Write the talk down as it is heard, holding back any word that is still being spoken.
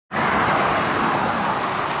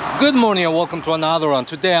Good morning and welcome to another one.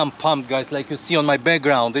 Today I'm pumped, guys. Like you see on my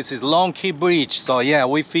background, this is Long Key Bridge. So yeah,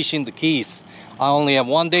 we're fishing the Keys. I only have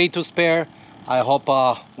one day to spare. I hope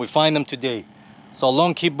we find them today. So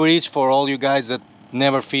Long Key Bridge, for all you guys that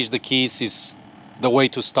never fish the Keys, is the way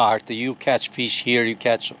to start. You catch fish here, you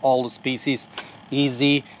catch all the species,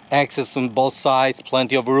 easy access on both sides,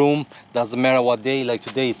 plenty of room, doesn't matter what day. Like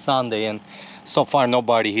today is Sunday and so far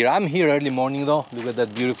nobody here. I'm here early morning though. Look at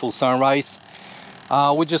that beautiful sunrise.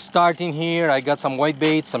 We're just starting here. I got some white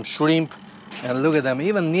bait, some shrimp, and look at them.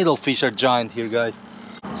 Even needlefish are giant here, guys.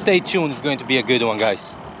 Stay tuned, it's going to be a good one,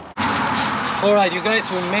 guys. All right, you guys,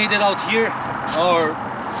 we made it out here, or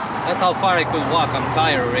that's how far I could walk. I'm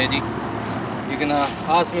tired already. You're gonna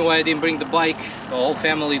ask me why I didn't bring the bike. So all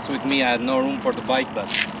family's with me. I had no room for the bike, but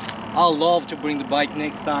I'll love to bring the bike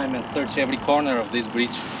next time and search every corner of this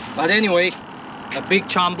bridge. But anyway, a big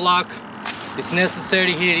chum block is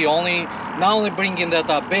necessary here. You not only bring in that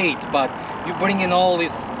bait, but you bring in all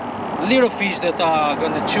these little fish that are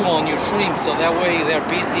gonna chew on your shrimp, so that way they're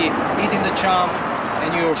busy eating the chum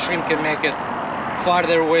and your shrimp can make it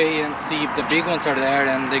farther away and see if the big ones are there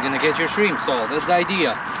and they're gonna get your shrimp. So that's the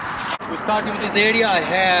idea. We're starting with this area. I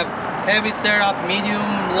have heavy setup, medium,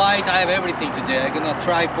 light. I have everything today. I'm gonna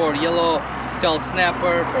try for yellow tail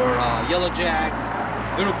snapper, for yellow jacks,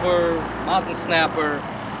 grouper, mountain snapper,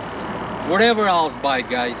 whatever else bite,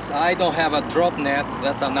 guys. I don't have a drop net.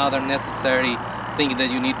 That's another necessary thing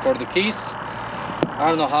that you need for the Keys. I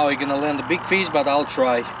don't know how I'm gonna land the big fish, but I'll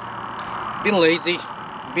try. Been lazy,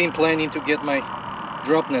 been planning to get my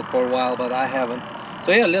drop net for a while, but I haven't.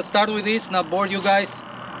 So yeah, let's start with this, not bore you guys,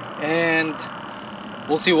 and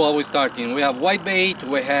we'll see what we're starting. We have white bait,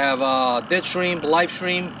 we have dead shrimp, live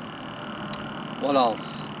shrimp, what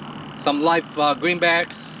else? Some live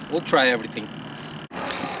greenbacks. We'll try everything.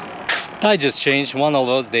 I just changed one of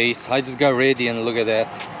those days. I just got ready and look at that.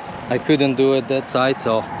 I couldn't do it that side,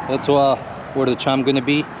 so that's where the chum gonna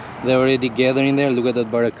be. They're already gathering there. Look at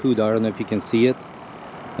that barracuda. I don't know if you can see it,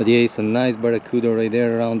 but yeah, it's a nice barracuda right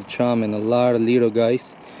there around the chum and a lot of little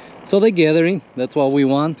guys. So they're gathering. That's what we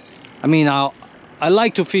want. I mean, I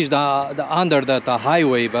like to fish the under that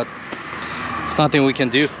highway, but it's nothing we can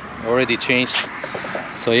do. Already changed.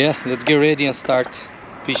 So yeah, let's get ready and start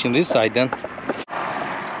fishing this side then.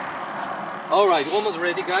 All right, almost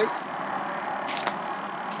ready, guys.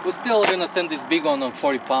 We're still gonna send this big one on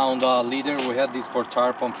 40-pound leader. We had this for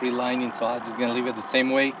tarp on free lining, so I'm just gonna leave it the same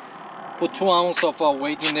way. Put 2 ounces of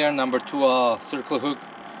weight in there, number 2 circle hook.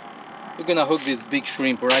 We're gonna hook this big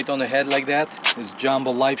shrimp right on the head like that, this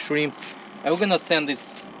jumbo live shrimp, and we're gonna send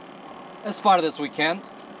this as far as we can.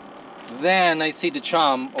 Then I see the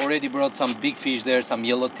chum already brought some big fish there, some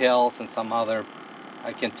yellowtails and some other,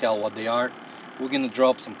 I can't tell what they are. We're gonna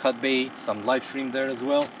drop some cut bait, some live shrimp there as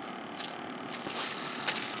well.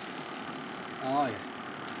 Oh yeah.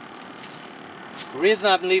 The reason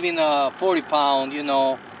I'm leaving 40-pound, you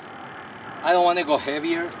know, I don't want to go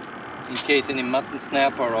heavier in case any mutton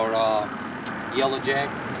snapper or yellow jack.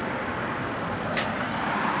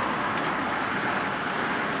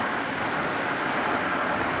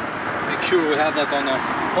 Make sure we have that on a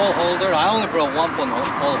pole holder. I only brought one pole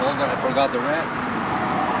holder, I forgot the rest.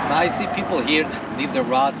 I see people here leave their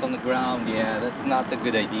rods on the ground. Yeah, that's not a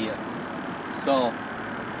good idea. So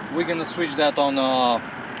we're gonna switch that on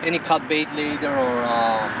any cut bait later or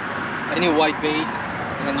any white bait,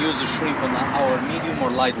 and use the shrimp on our medium or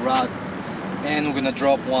light rods. And we're gonna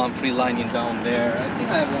drop one free lining down there. I think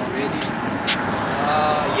I have one ready.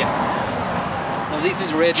 Yeah. So this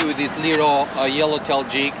is ready with this little yellowtail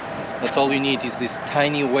jig. That's all you need is this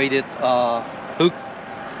tiny weighted hook.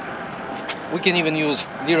 We can even use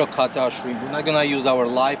little cut shrimp. We're not gonna use our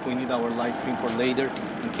live. We need our live shrimp for later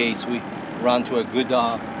in case we run to a good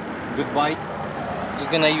bite.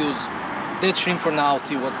 Just gonna use dead shrimp for now.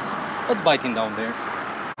 See what's biting down there.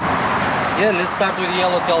 Yeah, let's start with the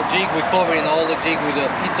yellowtail jig. We're covering all the jig with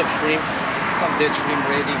a piece of shrimp. Some dead shrimp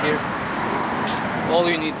ready here. All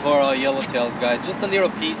you need for yellowtails, guys, just a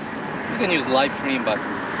little piece. You can use live shrimp, but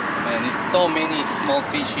man, there's so many small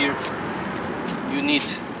fish here. You need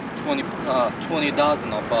 20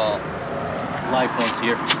 dozen of live ones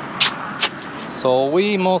here. So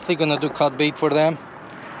we mostly gonna do cut bait for them.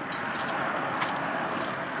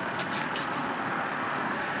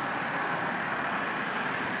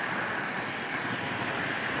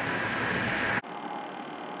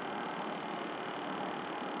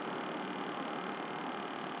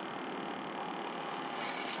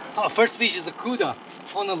 Oh, first fish is a cuda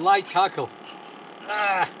on a light tackle.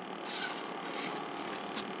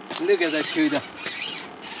 Look at that cuda.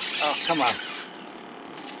 Oh, come on.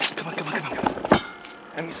 Come on.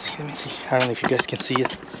 Let me see. I don't know if you guys can see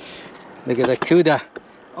it. Look at that Cuda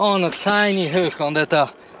on a tiny hook on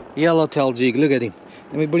that yellowtail jig. Look at him.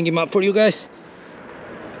 Let me bring him up for you guys.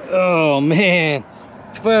 Oh man,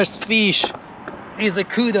 first fish is a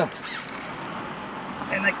Cuda,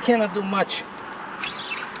 and I cannot do much.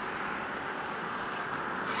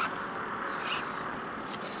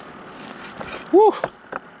 Woo!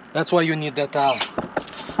 That's why you need that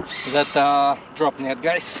drop net,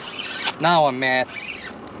 guys. Now I'm mad.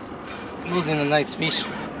 Losing a nice fish.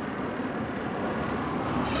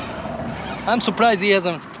 I'm surprised he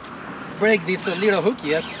hasn't break this little hook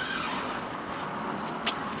yet.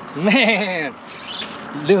 Man,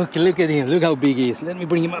 look at him. Look how big he is. Let me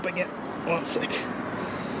bring him up again. One sec.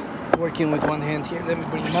 Working with one hand here. Let me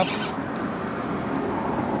bring him up.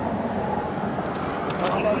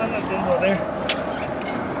 Oh, no, don't go there.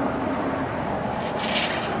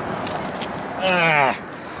 Ah.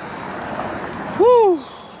 Woo.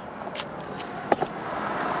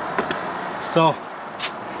 So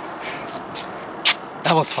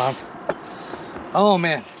that was fun. Oh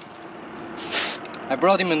man, I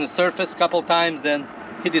brought him in the surface a couple times, then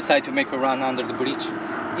he decided to make a run under the bridge,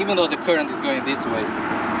 even though the current is going this way.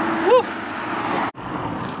 Woo!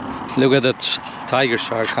 Look at that tiger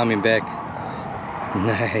shark coming back.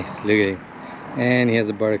 Nice, look at him. And he has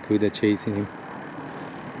a barracuda chasing him.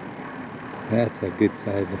 That's a good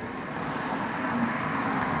size.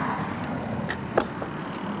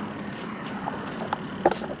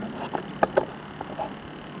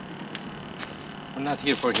 We're not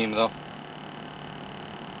here for him though.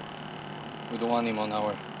 We don't want him on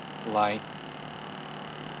our line.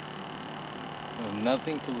 We have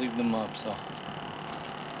nothing to leave them up, so.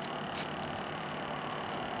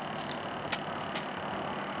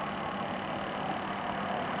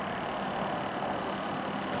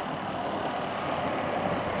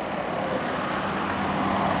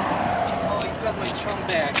 Oh, he's got my chum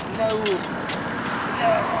back. No.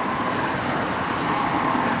 No.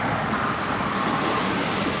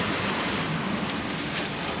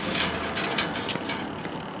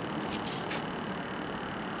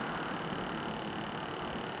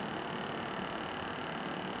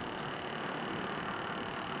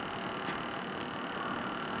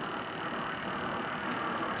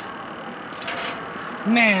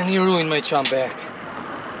 Man, you ruined my chum back.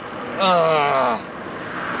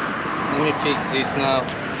 Let me fix this now.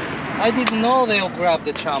 I didn't know they'll grab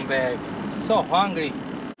the chum bag. So hungry.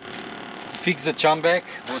 Fix the chum bag.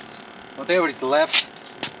 Whatever is left,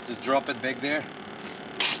 just drop it back there.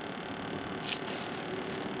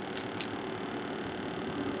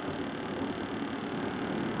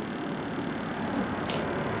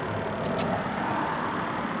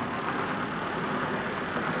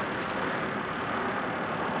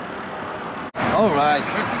 Alright,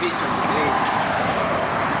 first fish of the day.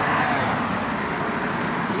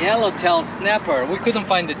 Nice. Yellowtail snapper. We couldn't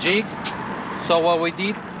find the jig, so what we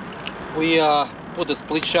did, we put a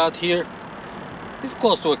split shot here. It's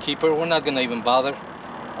close to a keeper. We're not gonna even bother.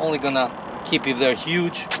 Only gonna keep if they're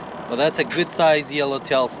huge. But that's a good size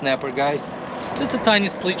yellowtail snapper, guys. Just a tiny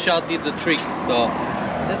split shot did the trick. So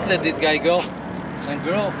let's let this guy go and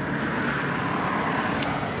grow.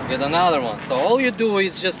 Get another one. So all you do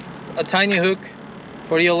is just a tiny hook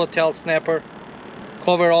for yellowtail snapper,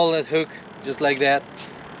 cover all that hook just like that.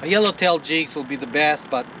 A yellowtail jigs will be the best,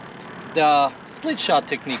 but the split shot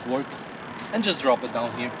technique works. And just drop it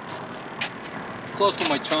down here close to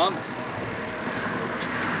my chum.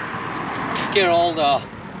 Scare all the,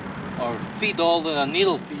 or feed all the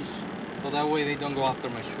needlefish, so that way they don't go after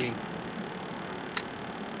my shrimp.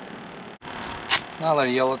 Another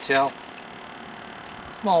yellowtail,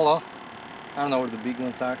 smaller. I don't know where the big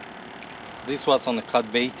ones are. This was on the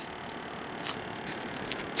cut bait.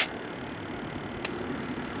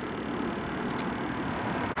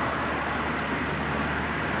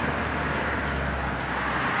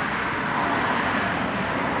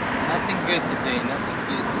 Nothing good today, nothing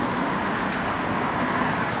good.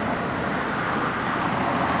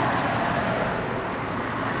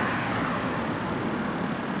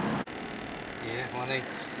 Yeah,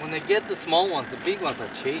 when they get the small ones, the big ones are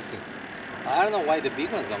chasing. I don't know why the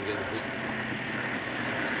big ones don't get the big.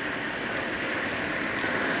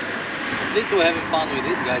 At least we're having fun with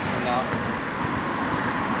these guys for now.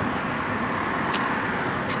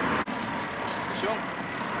 Sure.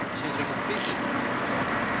 Change of the species.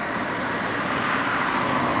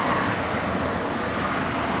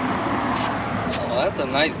 Oh, that's a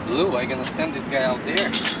nice blue. I'm gonna send this guy out there.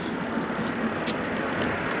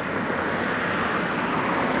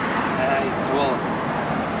 Nice swallow.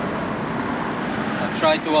 I'll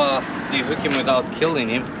try to dehook him without killing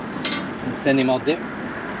him and send him out there.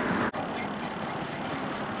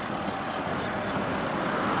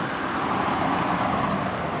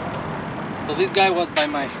 So this guy was by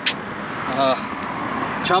my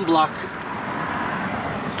chum block.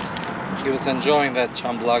 He was enjoying that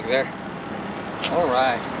chum block there. All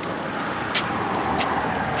right.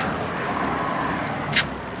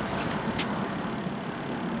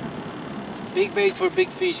 Big bait for big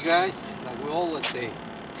fish, guys, like we always say.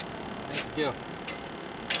 Let's go.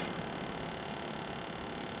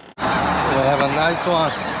 We have a nice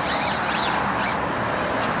one.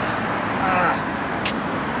 Ah,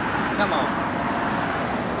 come on.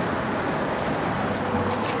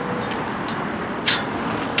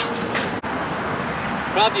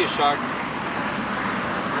 Grab your shark.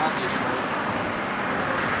 Grab your shark.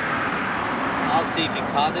 I'll see if he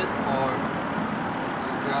caught it or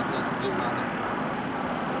just grab the blue runner.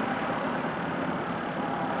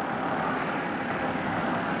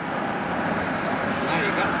 There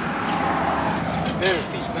you go. Better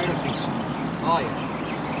fish, better fish. Oh yeah.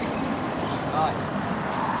 Oh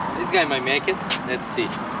yeah. This guy might make it. Let's see.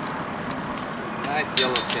 Nice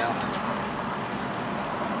yellow tail.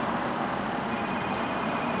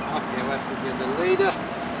 Okay, we'll have to get the later.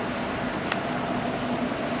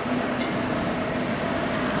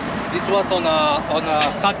 This was on a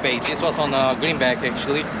cut bait. This was on a greenback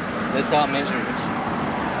actually. That's how I measured it.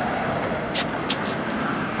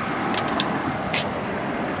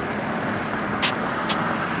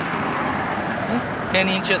 10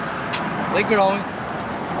 inches. They're growing.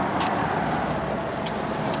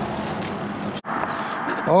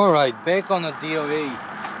 All right, back on a DOA.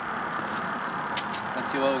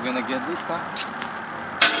 Let's see what we're gonna get this time.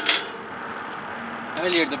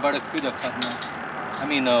 Earlier the barracuda cut now. I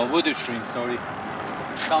mean voodoo shrimp, sorry.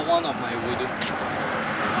 Got one of my voodoo.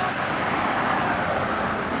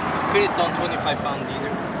 Increased on 25-pound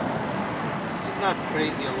leader. It's just not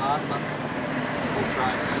crazy a lot, but we'll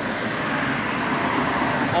try.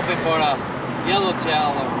 Hoping for a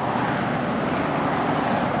yellowtail or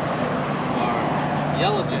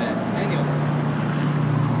yellowjet. Anyway.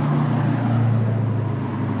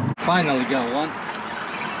 Finally got one.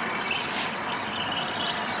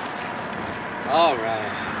 All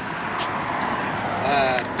right,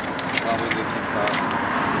 that's what we're looking for.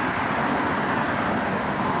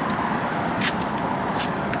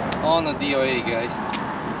 On a DOA, guys.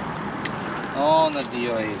 On a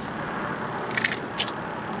DOA.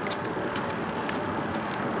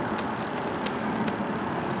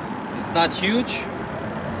 It's not huge,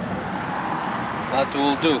 but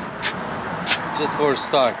will do. Just for a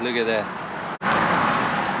start. Look at that.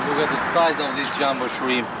 Look at the size of this jumbo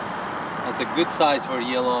shrimp. That's a good size for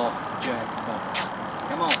yellow jack, so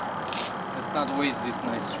come on, let's not waste this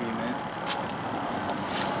nice tree, man.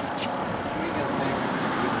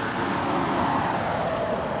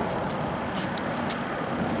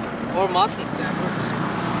 Or mutton snapper.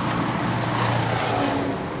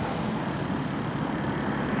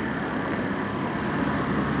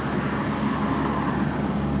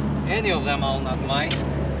 Any of them I'll not mind.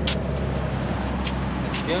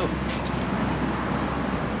 Let's go.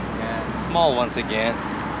 Small ones again,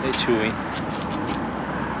 they're chewing.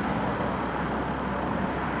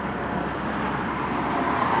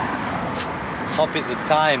 Hope is the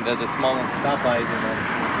time that the small ones stop biting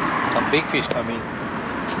and some big fish come in.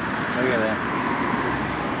 Look at that.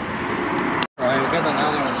 Alright, we got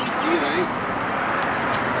another one here.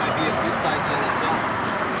 Might be a good size yellowtail.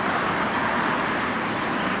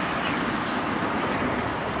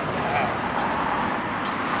 Yes.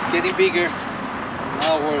 Getting bigger.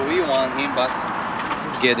 Not where we want him, but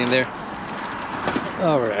he's getting there.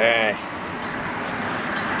 All right.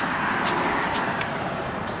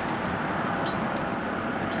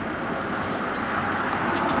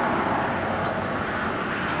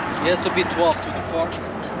 He has to be 12 to the car.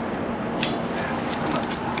 Come on.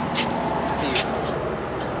 Let's see you first.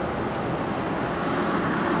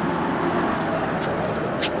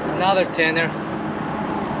 Another tenner.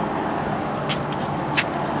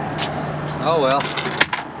 Oh well.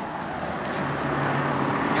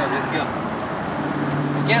 Let's go. I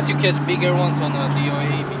guess you catch bigger ones on a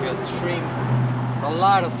DOA because shrimp, a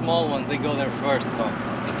lot of small ones, they go there first, so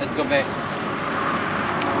let's go back.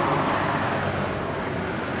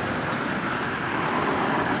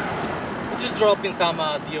 We're just dropping some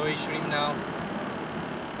DOA shrimp now.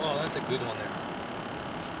 Oh, that's a good one there.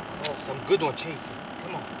 Oh, some good one chasing.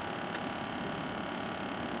 Come on.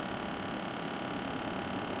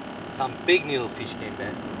 Some big needlefish came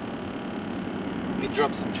back. Let me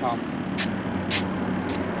drop some chum.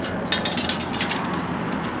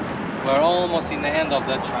 We're almost in the end of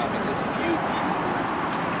that chum. It's just a few pieces left.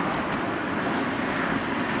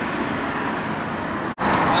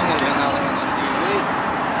 Finally another one on the way.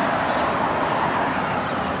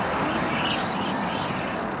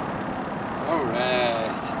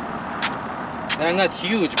 not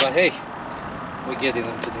huge, but hey, we're getting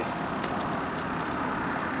them today.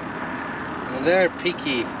 And they're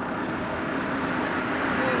picky.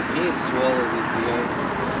 And he swallowed this guy.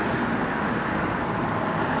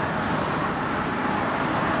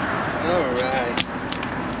 Alright.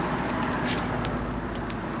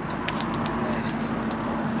 Nice.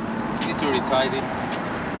 Need to retie this.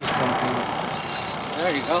 Something else.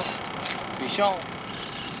 There you go. Fish on.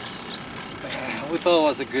 We thought it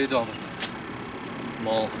was a good one.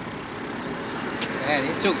 Small. And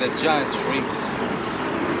he took the giant shrimp.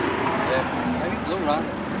 Yeah, maybe blue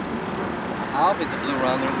runner. I hope it's a blue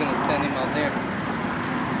runner. We're gonna send him out there.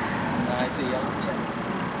 Nice, a yellow tail.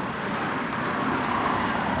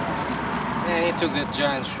 And he took that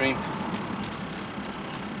giant shrimp.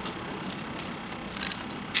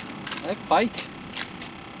 Like pike.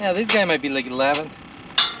 Yeah, this guy might be like 11.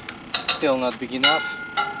 Still not big enough.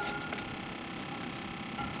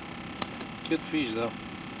 Good fish though.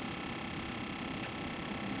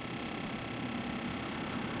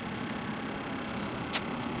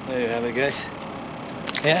 There you have it, guys.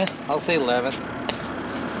 Yeah, I'll say 11.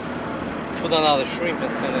 Let's put another shrimp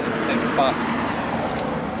and send it in the same spot.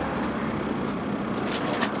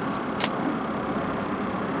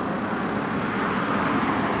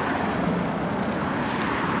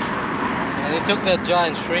 And he took that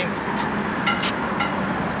giant shrimp.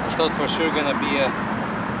 I thought for sure gonna be a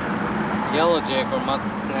yellowjack or mud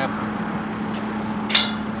snap.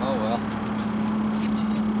 Oh well.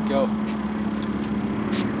 Let's go.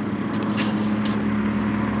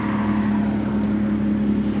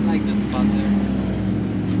 I like that spot there.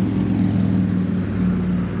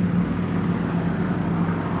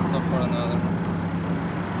 Let's up for another one.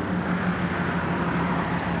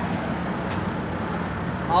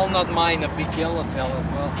 I'll not mind a big yellowtail as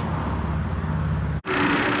well.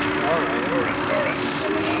 Alright.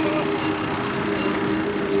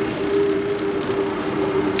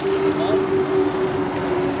 Small.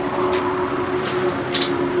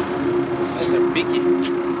 These are picky.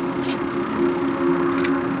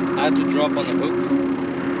 I had to drop on the hook.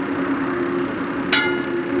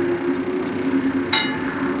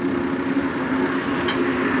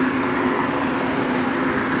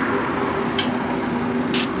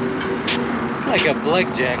 It's like a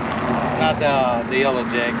blackjack. It's not the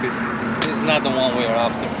yellowjack. This is not the one we are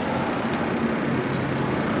after.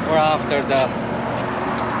 We're after the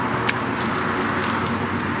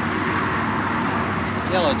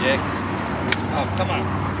yellowjacks. Oh, come on.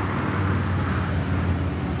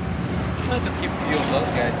 Try to keep a few of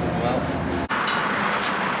those guys as well.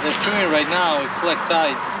 They're chewing right now. It's slack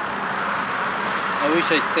tide. I wish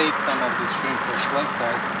I saved some of this shrimp for slack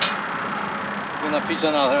tide. I'm gonna fish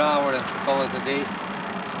another hour and call it a day.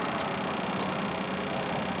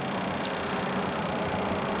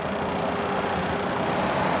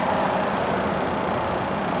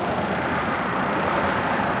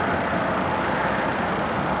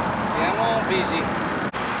 Come on, Bg.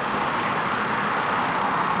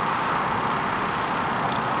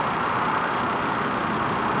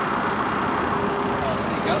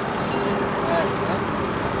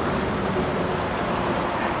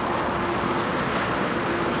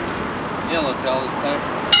 Yellowtail this time.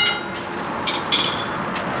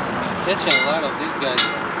 Catching a lot of these guys.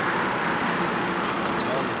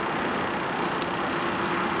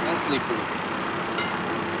 That's slippery.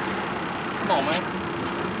 Come on, man.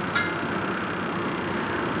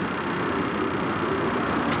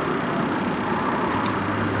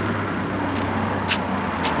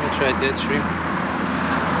 Let me try dead shrimp.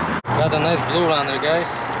 Got a nice blue runner, guys.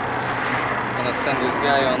 Gonna send this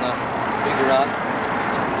guy on a big rod.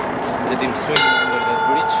 Let him swing under that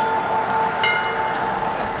bridge.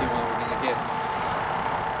 Let's see what we're gonna get. I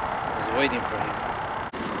was waiting for him.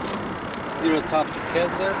 It's a little tough to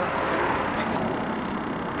catch there, but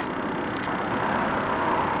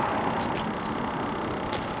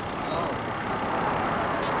oh.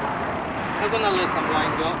 I'm gonna let some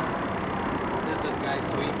line go. Let that guy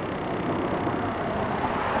swing.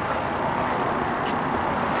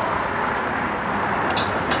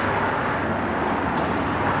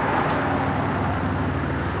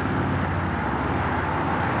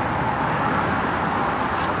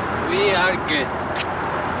 We are good.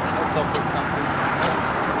 Let's hope for something.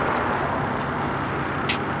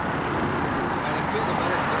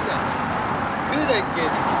 Good is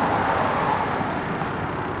getting.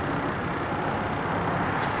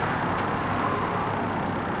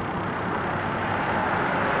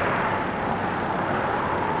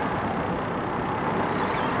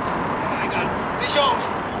 I got fish on.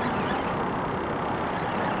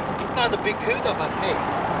 It's not a big cuda, but hey,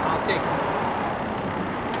 I'll take it.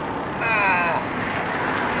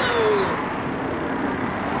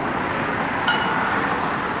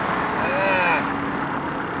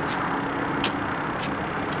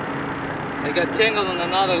 I got tangled on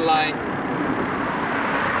another line.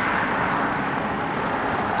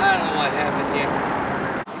 I don't know what happened here.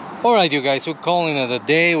 Alright you guys, we're calling it a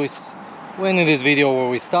day. We ended this video where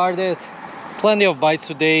we started. Plenty of bites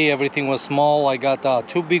today, everything was small. I got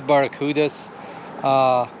 2 big barracudas.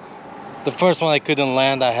 The first one I couldn't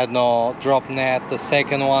land, I had no drop net. The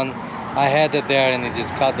second one, I had it there and it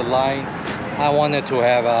just cut the line. I wanted to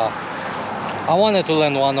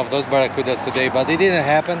land one of those barracudas today, but it didn't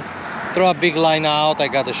happen. Throw a big line out, I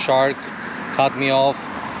got a shark, cut me off.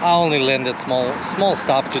 I only landed small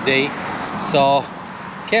stuff today. So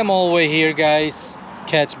came all the way here guys,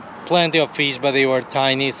 catch plenty of fish, but they were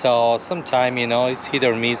tiny, so sometime, you know, it's hit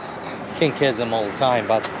or miss. Can't catch them all the time,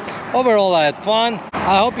 but overall I had fun.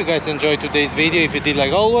 I hope you guys enjoyed today's video. If you did,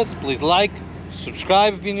 like always, please like,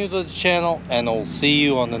 subscribe if you're new to the channel, and I'll see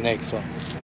you on the next one.